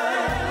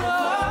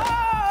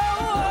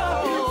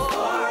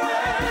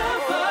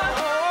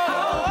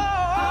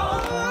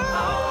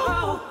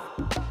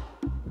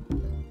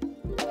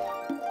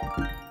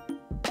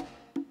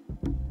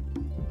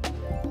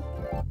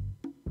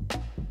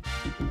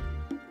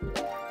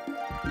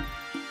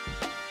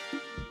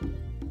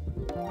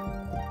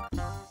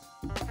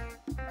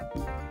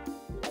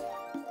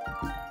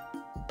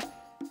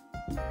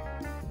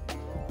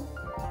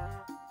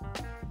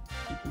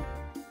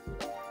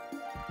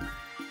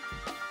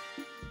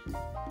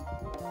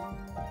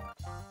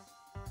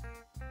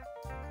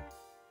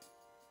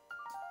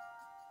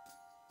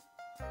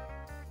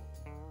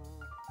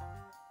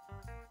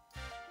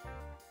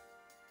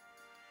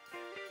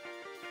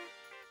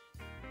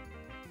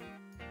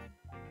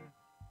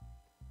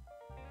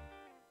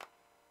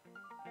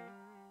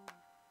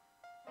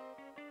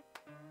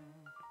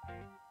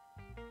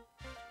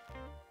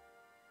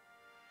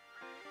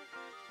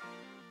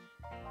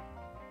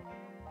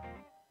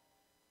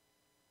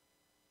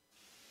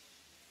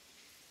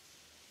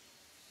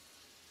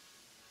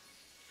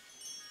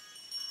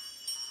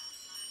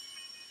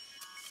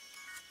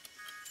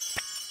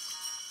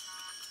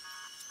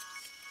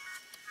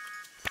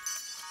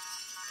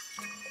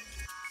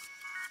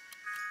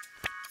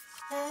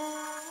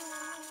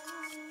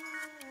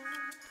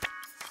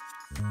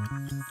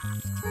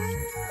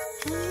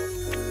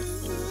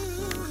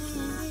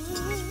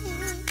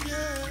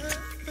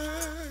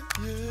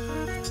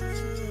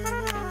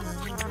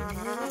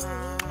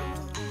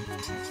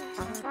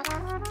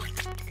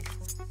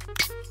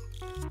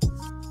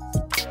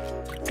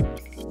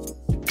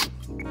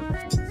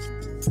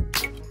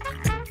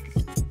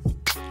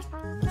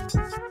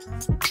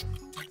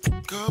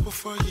Girl,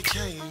 before you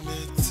came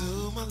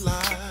into my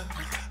life,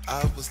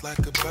 I was like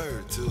a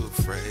bird too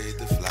afraid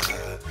to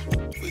fly.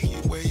 With you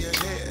where your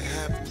head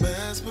had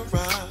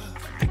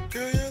mesmerized.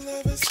 Girl, your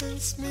love has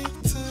sent me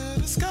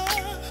to the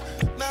sky.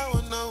 Now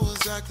I know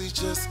exactly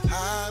just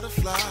how to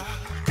fly.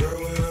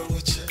 Girl, when I'm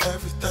with you,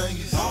 everything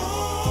is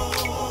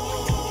alright.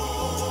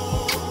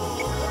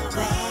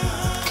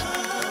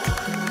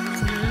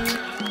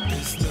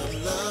 It's the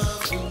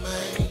love we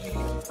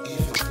made,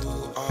 even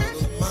through all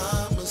of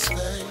my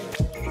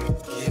mistakes.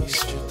 Give me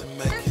strength to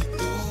make it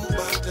through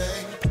my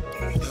day.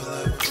 Your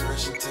love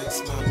refreshing takes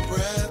my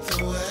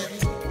breath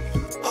away.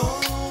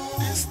 Oh,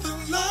 it's the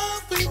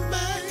love we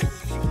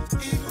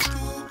made, even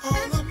through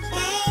all of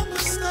my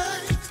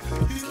mistakes.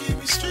 You give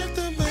me strength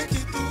to make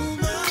it through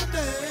my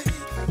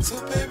day.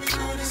 So baby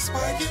girl, that's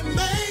why you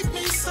make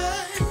me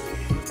say,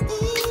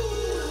 ooh.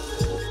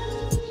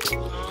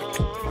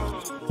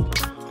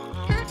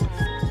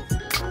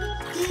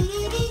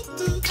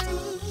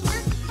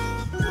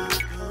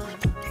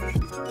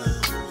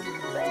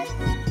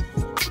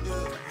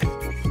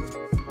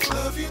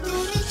 Love you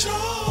through the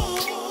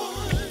joy,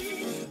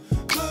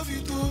 love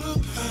you through the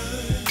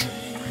pain.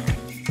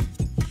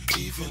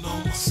 Even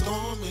on my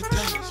stormy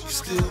days, you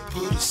still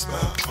put a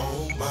smile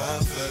on my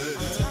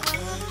face.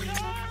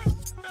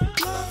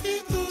 Love you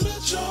through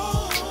the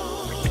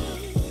joy,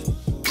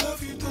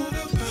 love you through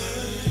the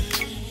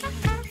pain.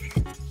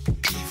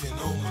 Even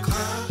on my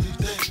cloudy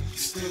days, you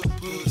still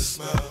put a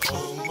smile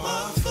on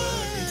my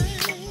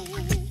face.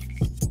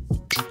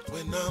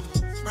 When I'm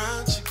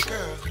around you,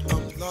 girl,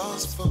 I'm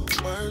lost for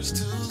words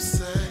to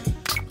say.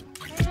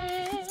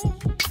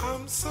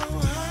 I'm so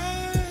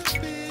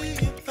happy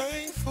and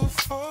thankful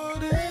for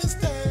this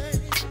day.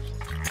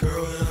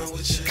 Girl, when I'm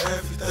with you,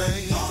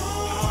 everything is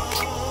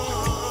alright.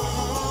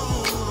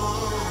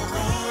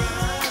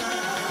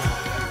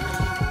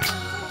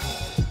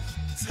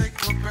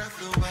 Take my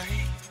breath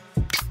away.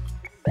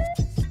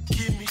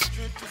 Give me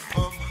strength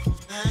for my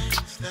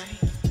next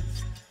day.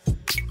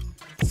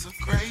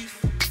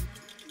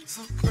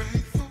 So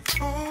grateful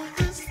for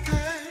this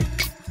day.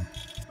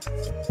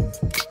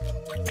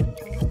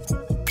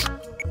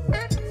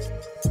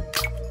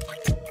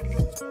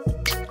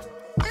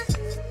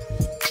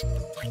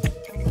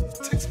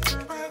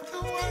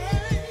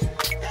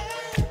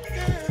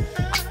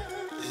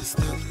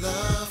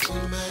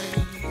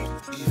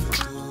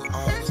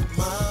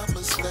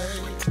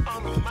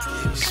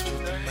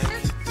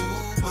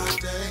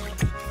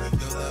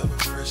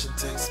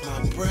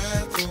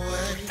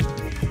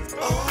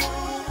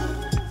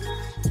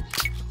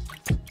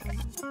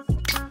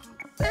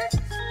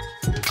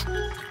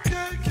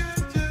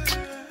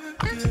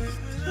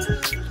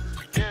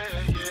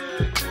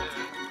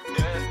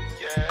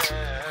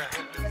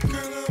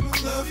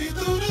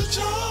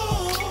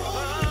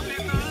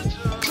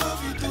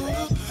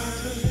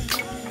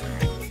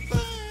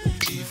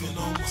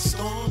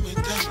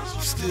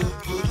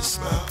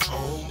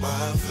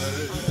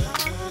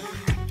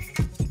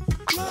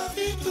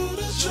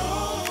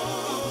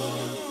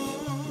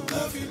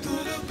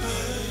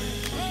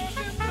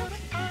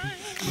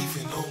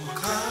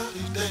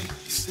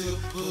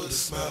 put a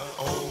smile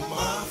on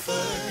my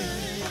face.